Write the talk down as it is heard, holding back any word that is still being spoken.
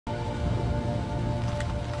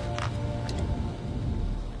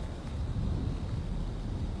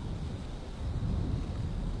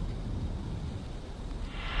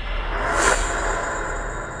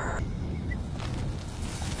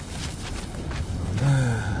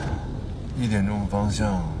1点钟方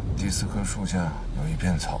向，第4棵树下有一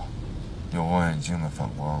片草，有望远镜的反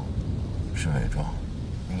光，是伪装，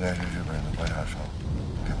应该是日本人的观察哨，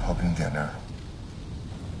给炮兵点亮了。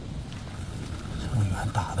这么远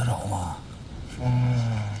打得着吗？疯了！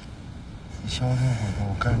你消停会儿，给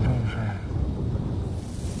我干正事儿。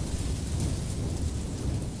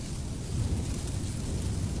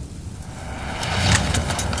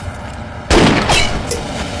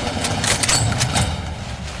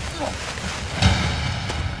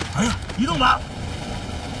 移动吧！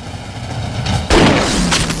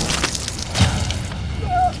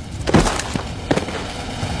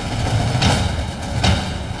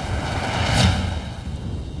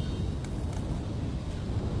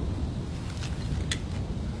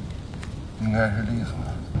应该是利索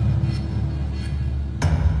的。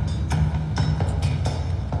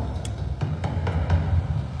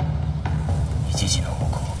1時の方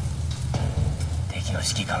向、敵の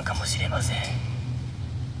指揮官かもしれません。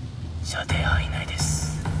 射程範囲内で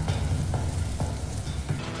す。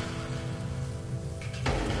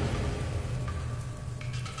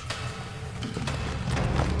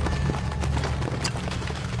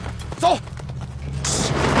走。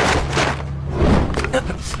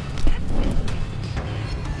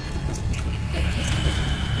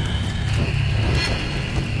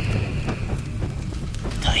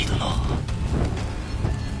タイ殿、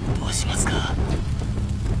どうしますか？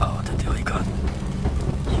慌ててはいかん。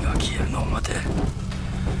 消えるのを待て。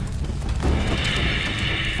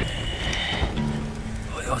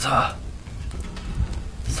おい小沢、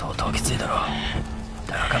相当きついだろう。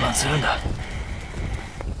だが我慢するんだ。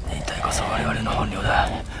忍耐こそ我々の本領だ。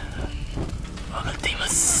分かっていま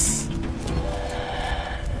す。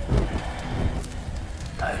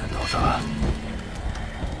耐えるんだ小沢。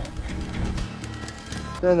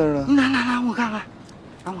在哪儿呢？拿，我看看，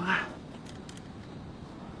让我看。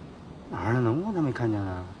哪儿呢？我咋没看见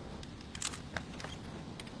呢？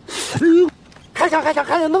 哎呦！开枪！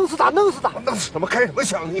弄死他！弄死什么？开什么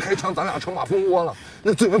枪？你开枪，咱俩成马蜂窝了。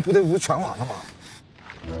那对面部队不是全完了吗？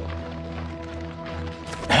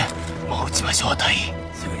もう撃ちましょう、隊員。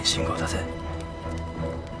すぐに信号出せ。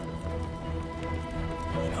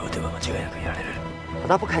今撃てば間違いなくやられる。他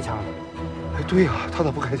咋不开枪呢？哎，对呀，他咋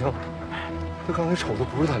不开枪？他刚才瞅的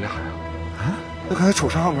不是咱俩呀？啊？他刚才瞅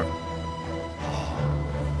上面。哦，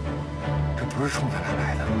这不是冲咱俩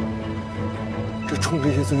来的。 这冲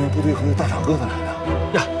这些增援部队和那大傻个子来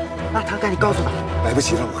的呀！那他赶紧告诉他，来不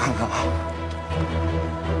及了，我看看啊。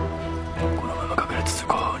このまま隠れつつ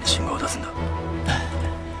後方に信号を出すんだ。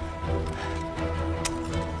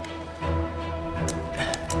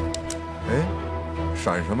哎，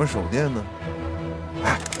闪什么手电呢？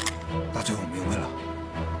哎，大嘴，我明白了，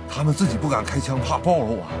他们自己不敢开枪，怕暴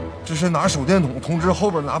露啊，这是拿手电筒通知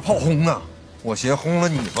后边拿炮轰呢。我先轰了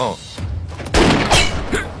你吗？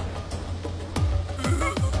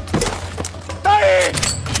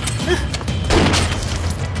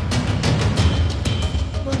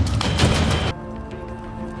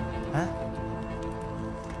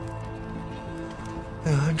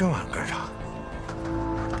 那个按这晚干啥？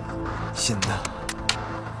新的。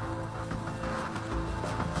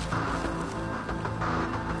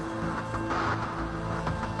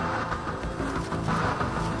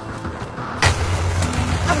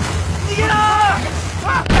你给他！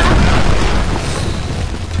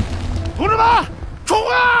同志们，冲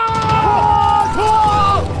啊！冲！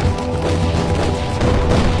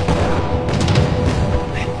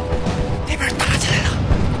哎，那边打起来了。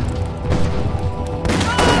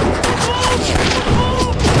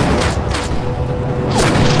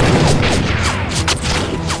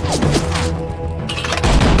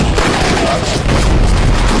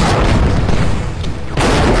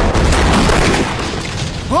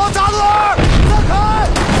 不要扎嘴儿！散开！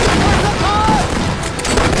散开！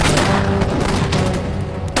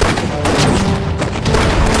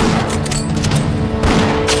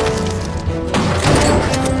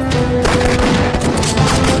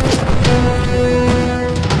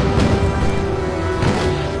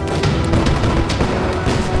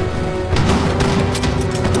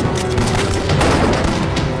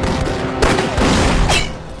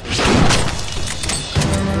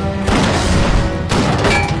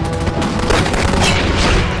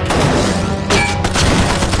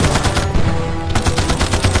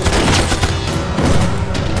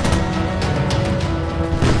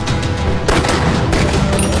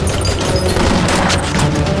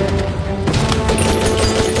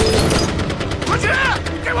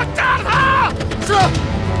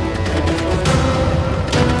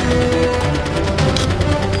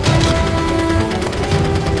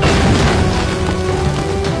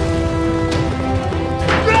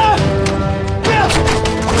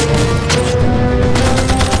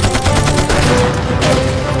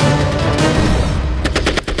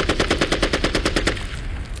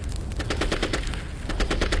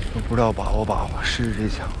试试这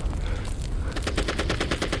枪。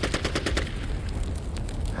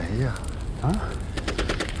哎呀，啊，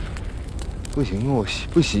不行啊，我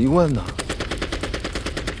不习惯呐。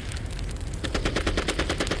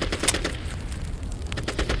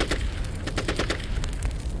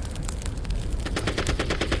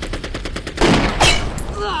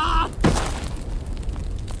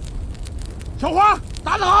小花，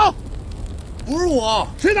打得好！不是我，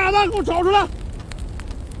谁打的？给我找出来！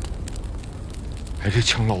哎，这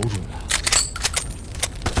枪老准了。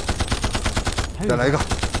再来一个。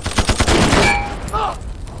啊！